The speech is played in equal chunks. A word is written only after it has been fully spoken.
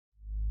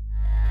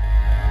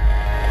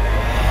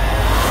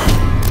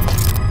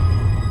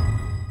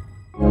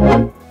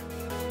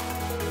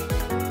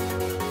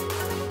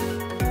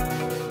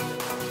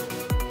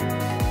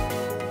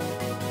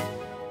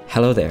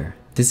Hello there,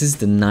 this is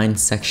the 9th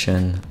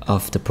section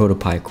of the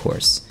ProtoPie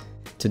course.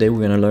 Today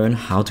we're going to learn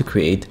how to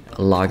create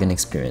a login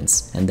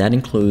experience, and that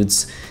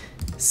includes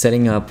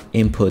setting up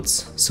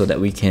inputs so that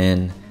we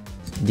can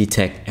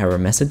detect error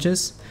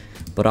messages,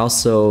 but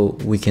also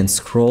we can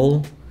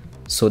scroll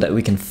so that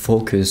we can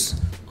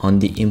focus on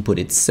the input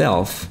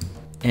itself.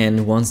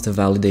 And once the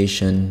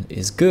validation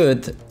is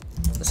good,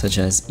 such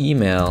as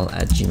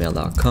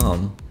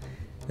email@gmail.com,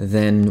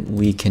 then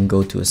we can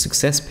go to a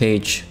success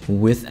page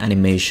with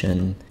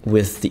animation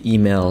with the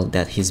email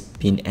that has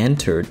been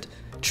entered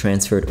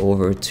transferred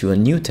over to a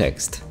new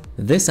text.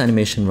 This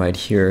animation right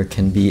here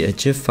can be a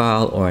Jiff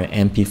file or an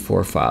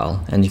MP4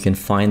 file, and you can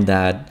find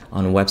that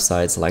on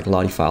websites like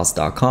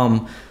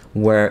lottifiles.com,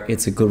 where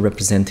it's a good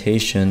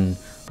representation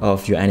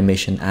of your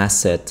animation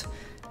asset.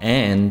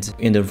 And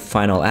in the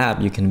final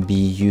app, you can be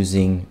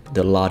using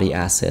the Lottie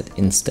asset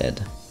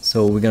instead.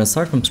 So we're gonna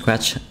start from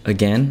scratch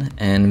again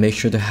and make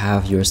sure to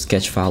have your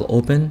sketch file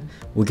open.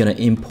 We're gonna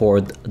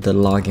import the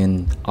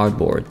login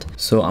artboard.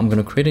 So I'm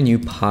gonna create a new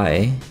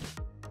pie,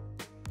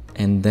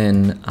 and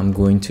then I'm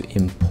going to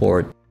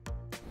import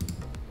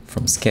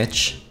from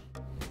sketch,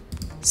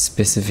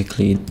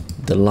 specifically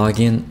the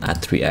login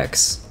at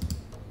 3x.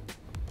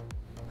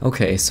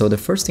 Okay, so the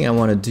first thing I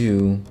wanna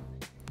do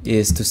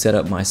is to set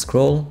up my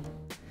scroll.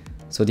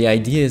 So the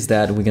idea is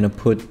that we're gonna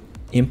put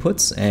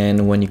inputs,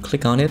 and when you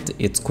click on it,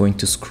 it's going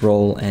to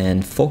scroll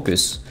and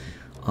focus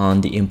on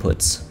the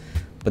inputs.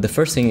 But the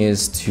first thing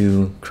is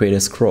to create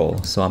a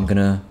scroll. So I'm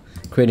gonna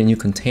create a new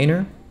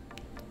container,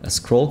 a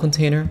scroll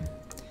container,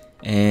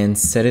 and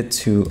set it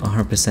to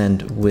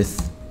 100%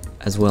 width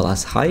as well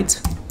as height.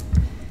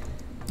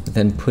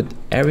 Then put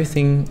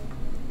everything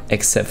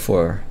except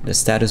for the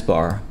status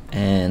bar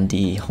and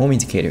the home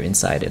indicator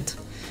inside it.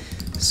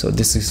 So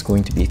this is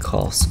going to be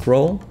called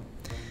scroll.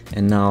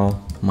 And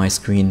now my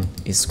screen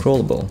is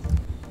scrollable.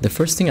 The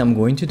first thing I'm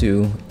going to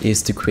do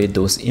is to create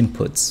those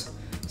inputs.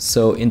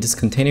 So in this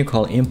container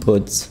called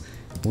inputs,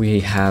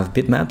 we have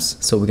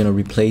bitmaps. So we're gonna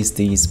replace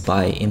these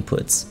by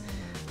inputs.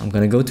 I'm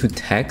gonna go to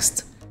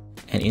text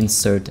and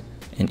insert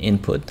an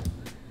input.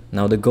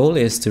 Now the goal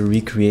is to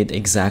recreate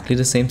exactly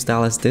the same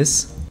style as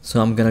this.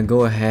 So I'm gonna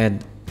go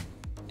ahead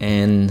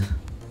and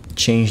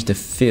change the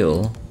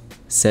fill,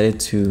 set it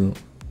to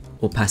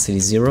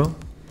opacity 0,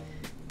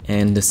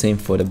 and the same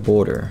for the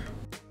border.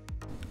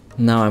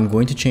 Now I'm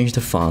going to change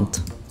the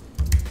font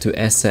to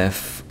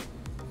SF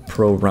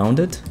Pro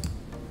Rounded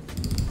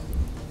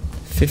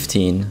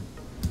 15,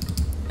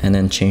 and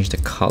then change the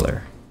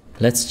color.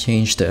 Let's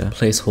change the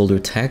placeholder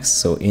text.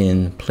 So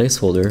in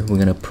placeholder, we're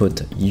gonna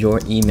put your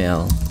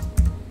email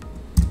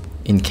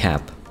in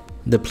cap.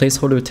 The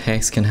placeholder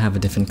text can have a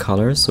different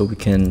color, so we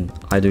can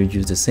either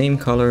use the same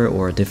color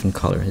or a different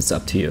color. It's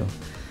up to you.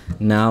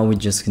 Now we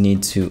just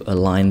need to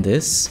align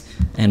this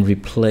and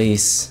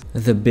replace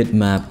the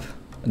bitmap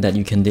that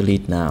you can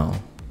delete now.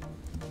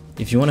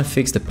 If you want to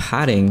fix the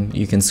padding,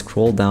 you can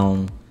scroll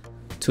down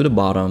to the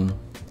bottom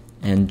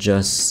and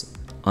just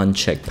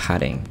uncheck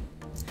padding.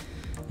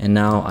 And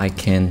now I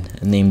can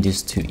name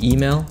this to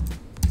email,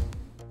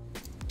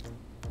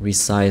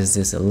 resize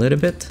this a little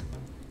bit,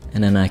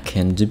 and then I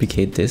can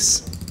duplicate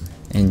this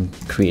and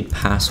create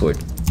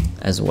password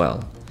as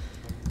well.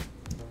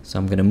 So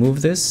I'm gonna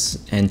move this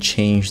and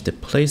change the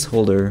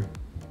placeholder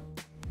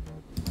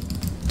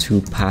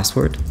to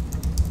password.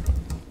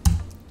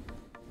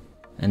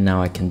 And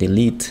now I can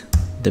delete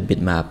the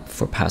bitmap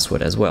for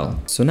password as well.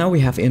 So now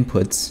we have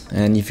inputs,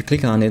 and if you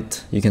click on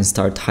it, you can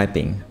start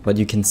typing, but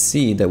you can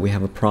see that we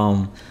have a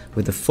problem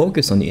with the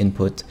focus on the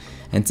input.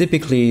 And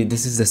typically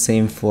this is the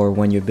same for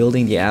when you're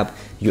building the app.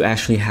 You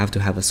actually have to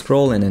have a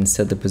scroll and then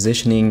set the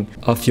positioning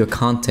of your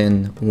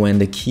content when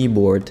the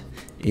keyboard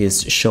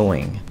is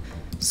showing.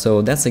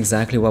 So that's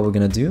exactly what we're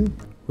gonna do.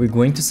 We're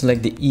going to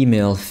select the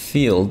email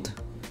field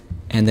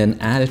and then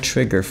add a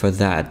trigger for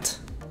that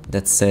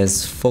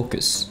says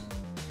focus.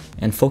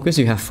 And focus,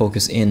 you have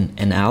focus in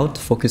and out.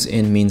 Focus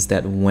in means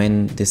that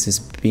when this is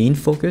being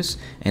focused,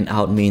 and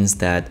out means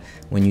that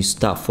when you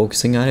stop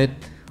focusing on it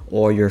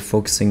or you're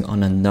focusing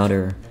on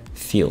another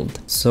field.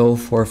 So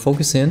for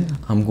focus in,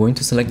 I'm going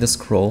to select the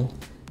scroll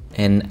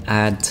and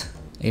add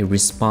a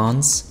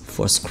response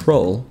for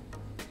scroll,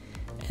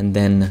 and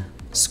then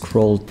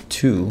scroll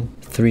to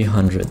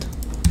 300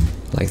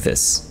 like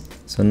this.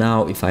 So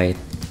now if I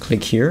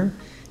click here,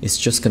 it's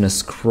just gonna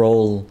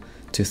scroll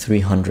to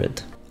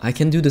 300. I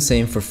can do the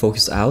same for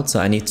focus out, so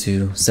I need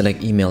to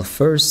select email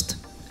first,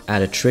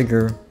 add a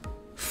trigger,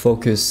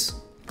 focus,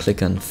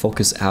 click on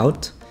focus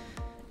out,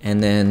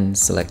 and then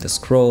select the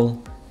scroll,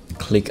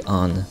 click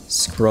on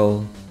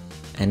scroll,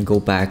 and go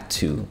back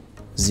to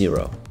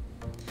 0.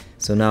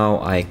 So now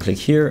I click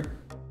here,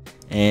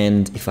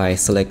 and if I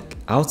select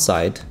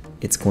outside,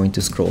 it's going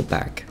to scroll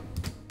back.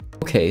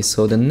 Okay,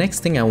 so the next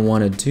thing I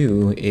want to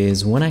do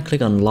is when I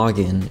click on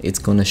login, it's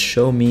going to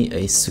show me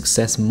a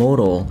success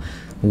modal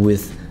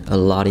with a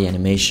Lottie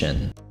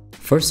animation.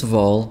 First of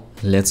all,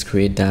 let's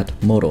create that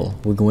modal.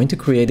 We're going to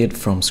create it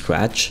from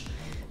scratch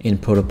in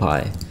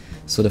ProtoPie.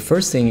 So the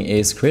first thing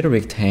is create a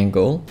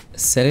rectangle,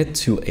 set it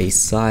to a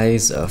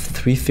size of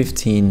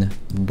 315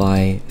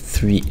 by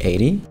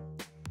 380.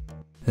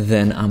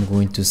 Then I'm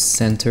going to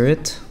center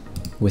it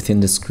within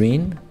the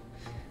screen,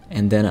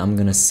 and then I'm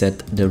gonna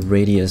set the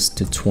radius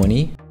to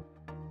 20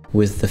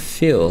 with the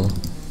fill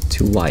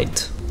to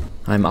white.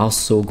 I'm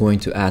also going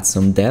to add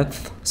some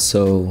depth,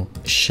 so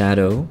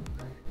shadow,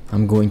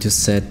 I'm going to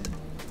set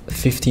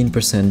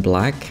 15%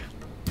 black,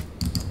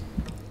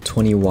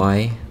 20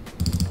 white,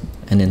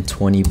 and then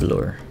 20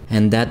 blur.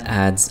 And that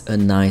adds a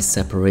nice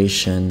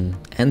separation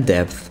and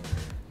depth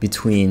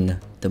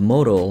between the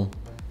modal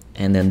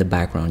and then the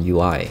background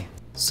UI.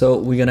 So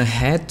we're gonna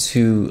head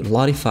to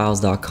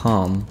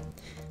lottifiles.com.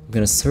 We're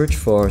gonna search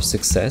for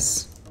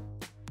success.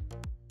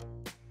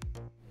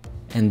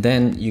 And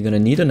then you're gonna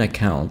need an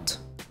account,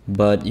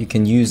 but you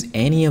can use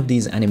any of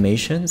these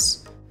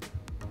animations.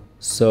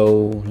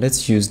 So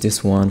let's use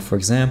this one, for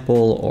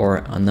example,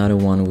 or another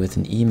one with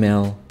an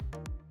email,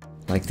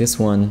 like this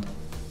one.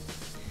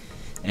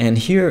 And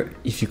here,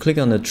 if you click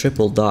on the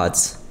triple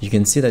dots, you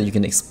can see that you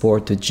can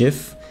export to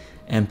Jiff,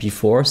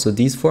 MP4. So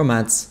these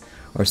formats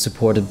are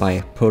supported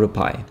by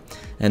ProtoPie.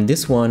 And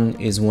this one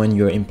is when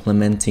you're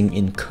implementing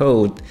in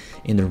code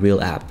in the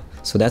real app.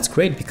 So that's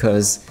great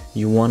because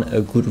you want a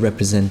good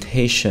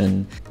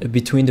representation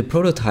between the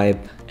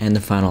prototype and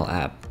the final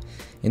app.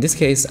 In this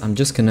case, I'm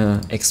just gonna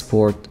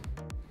export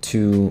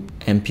to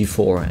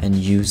MP4 and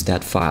use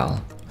that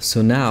file.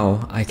 So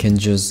now I can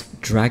just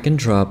drag and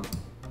drop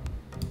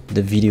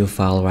the video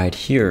file right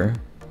here,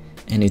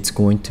 and it's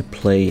going to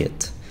play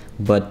it.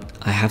 But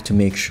I have to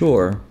make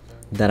sure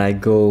that I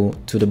go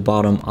to the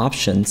bottom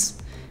options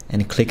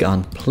and click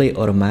on play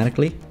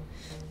automatically,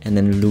 and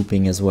then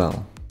looping as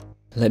well.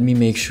 Let me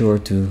make sure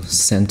to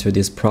center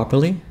this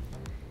properly,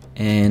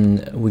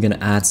 and we're gonna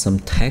add some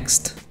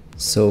text.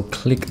 So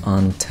click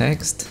on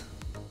text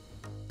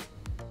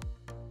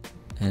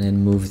and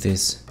then move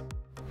this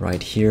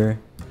right here.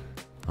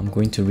 I'm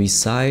going to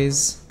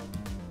resize,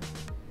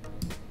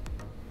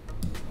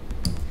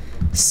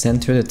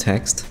 center the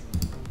text,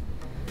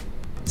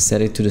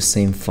 set it to the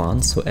same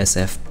font, so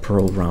SF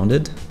Pro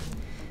rounded,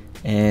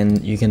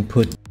 and you can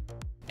put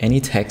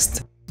any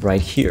text right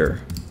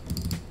here.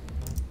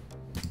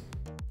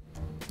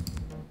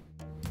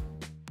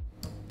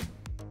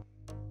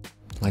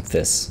 Like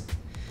this.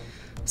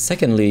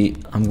 Secondly,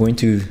 I'm going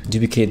to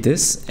duplicate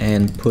this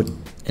and put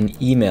an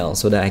email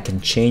so that I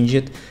can change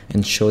it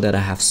and show that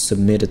I have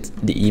submitted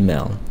the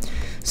email.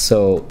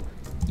 So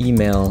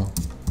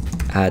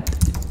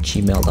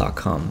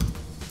email@gmail.com.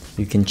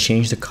 You can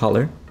change the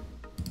color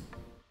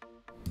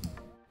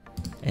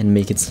and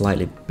make it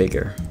slightly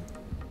bigger.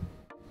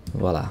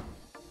 Voila.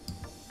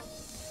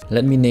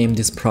 Let me name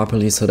this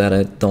properly so that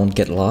I don't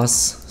get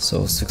lost.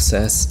 So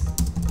success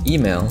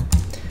email,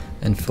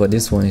 and for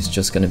this one it's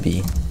just gonna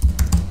be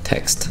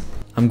text.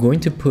 I'm going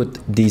to put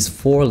these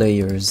 4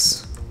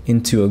 layers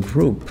into a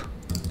group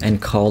and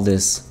call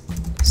this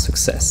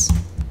success.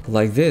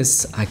 Like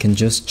this, I can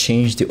just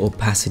change the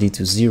opacity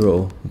to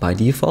 0 by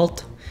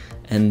default,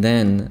 and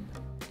then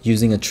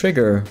using a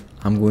trigger,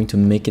 I'm going to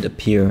make it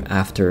appear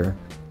after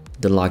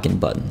the login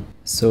button.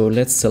 So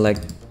let's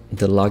select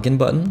the login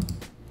button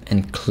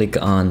and click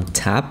on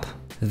tap.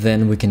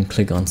 Then we can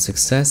click on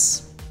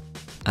success,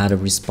 add a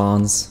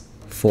response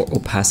for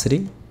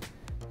opacity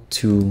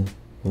to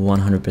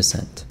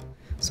 100%.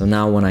 So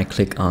now when I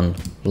click on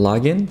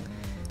login,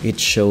 it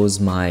shows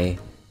my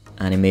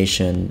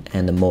animation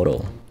and the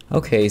modal.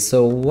 Okay,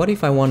 so what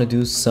if I want to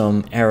do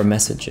some error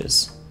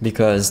messages?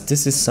 Because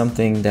this is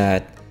something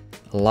that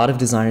a lot of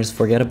designers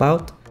forget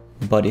about,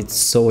 but it's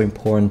so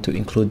important to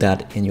include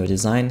that in your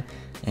design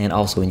and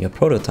also in your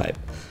prototype.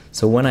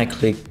 So when I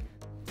click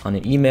on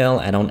an email,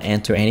 I don't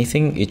enter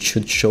anything, it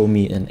should show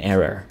me an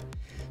error.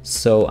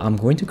 So I'm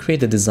going to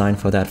create the design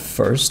for that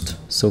first.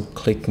 So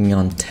clicking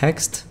on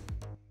text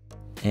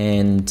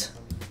and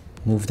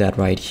move that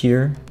right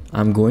here.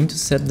 I'm going to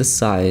set the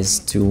size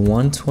to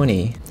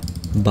 120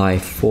 by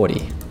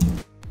 40.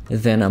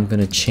 Then I'm going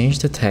to change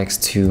the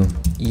text to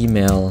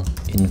email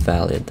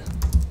invalid.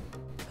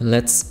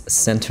 Let's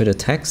center the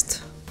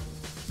text,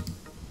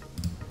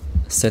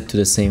 set to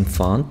the same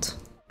font,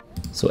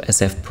 so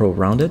SF Pro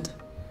rounded,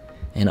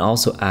 and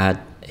also add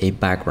a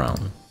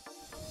background.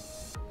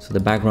 So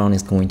the background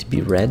is going to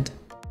be red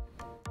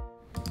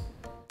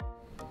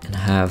and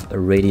have a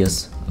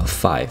radius of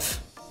 5.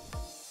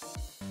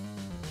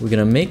 We're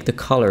gonna make the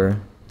color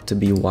to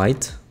be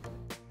white,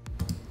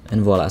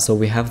 and voila. So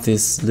we have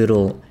this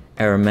little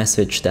error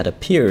message that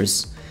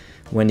appears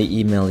when the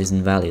email is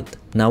invalid.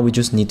 Now we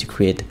just need to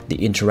create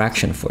the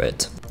interaction for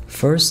it.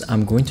 First,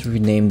 I'm going to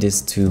rename this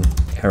to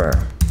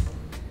error.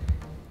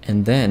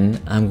 And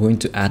then I'm going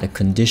to add a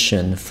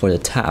condition for the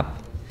tab.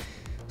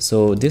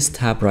 So this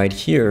tab right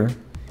here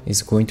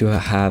is going to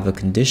have a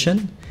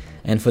condition.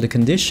 And for the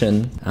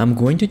condition, I'm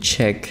going to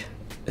check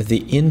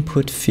the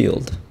input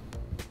field.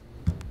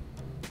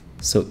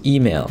 So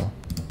email.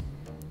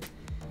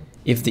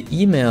 If the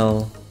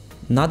email,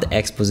 not the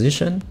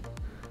exposition,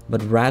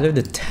 but rather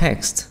the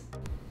text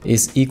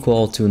is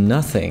equal to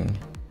nothing,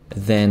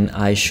 then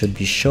I should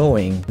be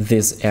showing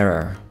this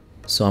error.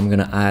 So I'm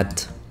gonna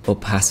add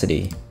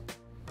opacity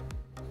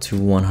to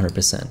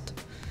 100%.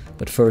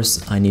 But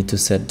first I need to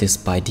set this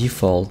by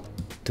default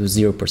to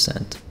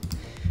 0%.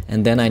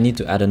 And then I need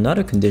to add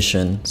another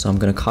condition. So I'm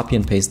gonna copy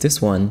and paste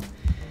this one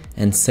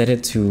and set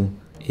it to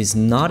is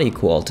not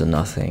equal to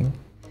nothing.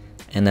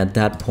 And at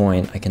that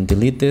point I can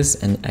delete this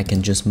and I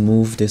can just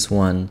move this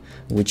one,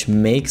 which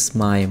makes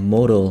my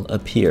modal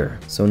appear.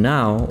 So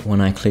now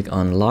when I click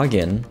on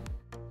login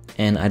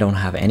and I don't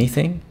have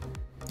anything,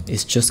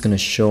 it's just gonna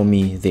show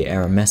me the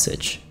error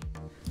message.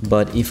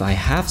 But if I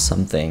have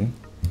something,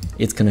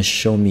 it's gonna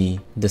show me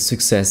the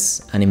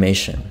success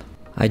animation.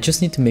 I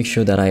just need to make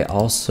sure that I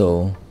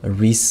also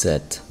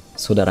reset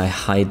so that I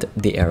hide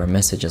the error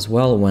message as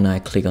well when I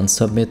click on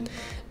submit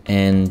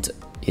and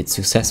it's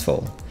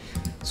successful.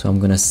 So I'm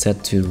gonna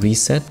set to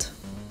reset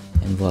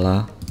and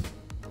voila.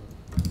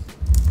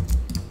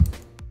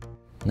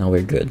 Now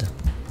we're good.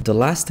 The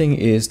last thing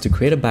is to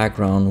create a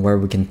background where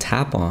we can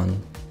tap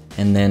on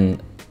and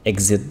then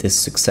exit this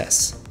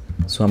success.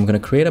 So I'm gonna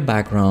create a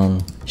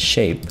background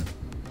shape,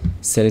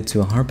 set it to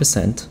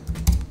 100%.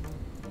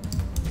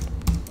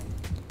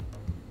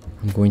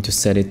 I'm going to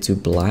set it to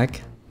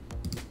black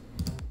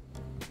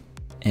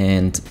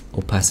and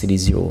opacity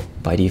 0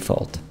 by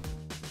default.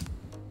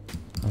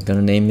 I'm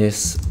gonna name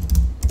this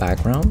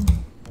background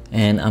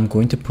and I'm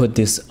going to put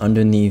this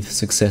underneath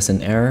success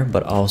and error,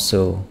 but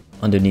also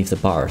underneath the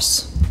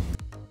bars.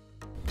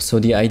 So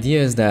the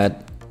idea is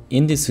that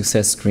in this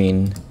success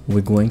screen,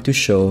 we're going to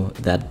show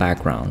that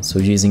background. So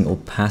using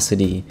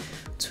opacity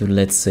to,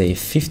 let's say,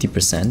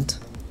 50%.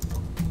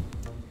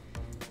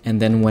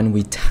 And then when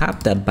we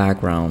tap that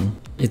background,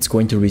 it's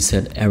going to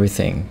reset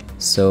everything.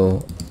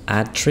 So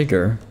add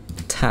trigger,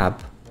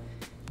 tap,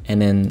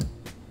 and then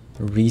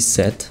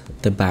reset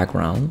the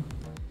background,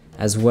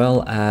 as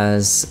well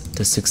as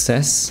the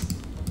success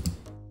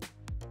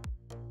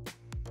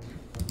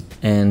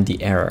and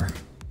the error.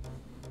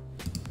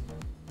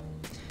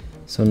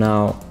 So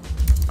now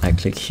I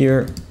click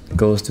here,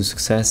 goes to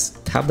success,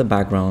 tap the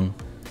background,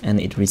 and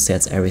it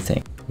resets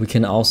everything. We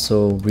can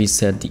also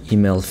reset the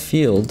email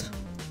field,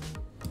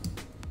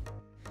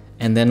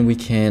 and then we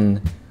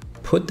can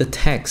put the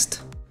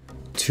text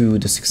to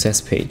the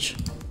success page.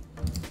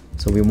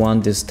 So we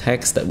want this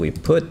text that we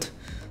put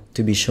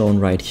to be shown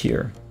right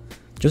here,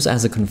 just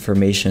as a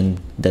confirmation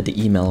that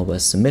the email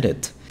was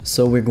submitted.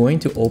 So we're going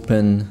to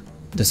open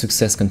the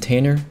success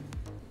container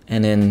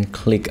and then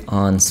click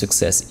on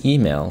success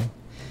email.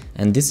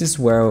 And this is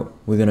where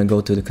we're gonna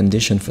go to the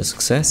condition for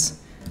success,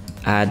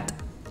 add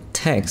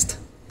text,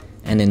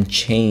 and then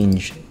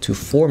change to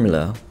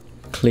formula.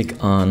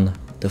 Click on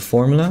the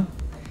formula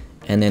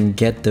and then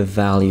get the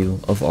value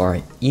of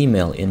our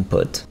email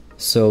input.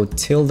 So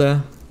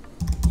tilde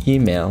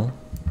email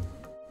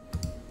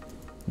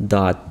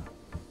dot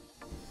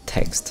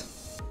text.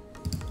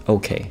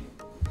 Okay.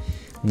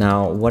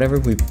 Now whatever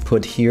we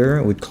put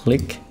here, we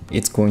click,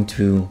 it's going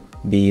to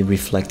be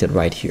reflected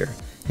right here.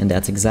 And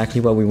that's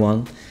exactly what we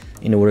want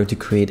in order to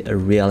create a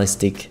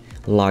realistic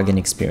login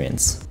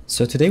experience.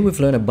 So today we've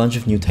learned a bunch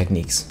of new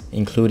techniques,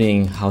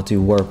 including how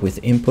to work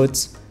with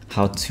inputs,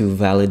 how to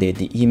validate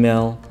the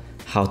email,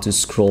 how to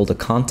scroll the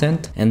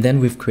content, and then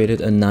we've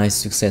created a nice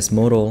success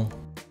modal.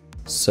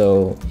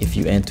 So if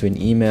you enter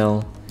an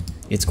email,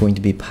 it's going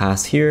to be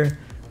passed here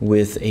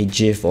with a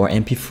GIF or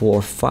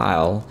MP4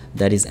 file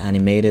that is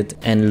animated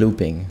and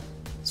looping.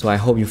 So I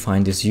hope you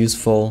find this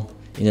useful.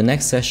 In the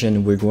next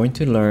session, we're going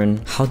to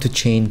learn how to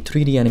chain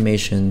 3D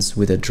animations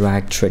with a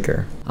drag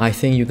trigger. I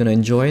think you're gonna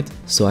enjoy it,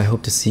 so I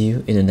hope to see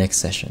you in the next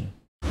session.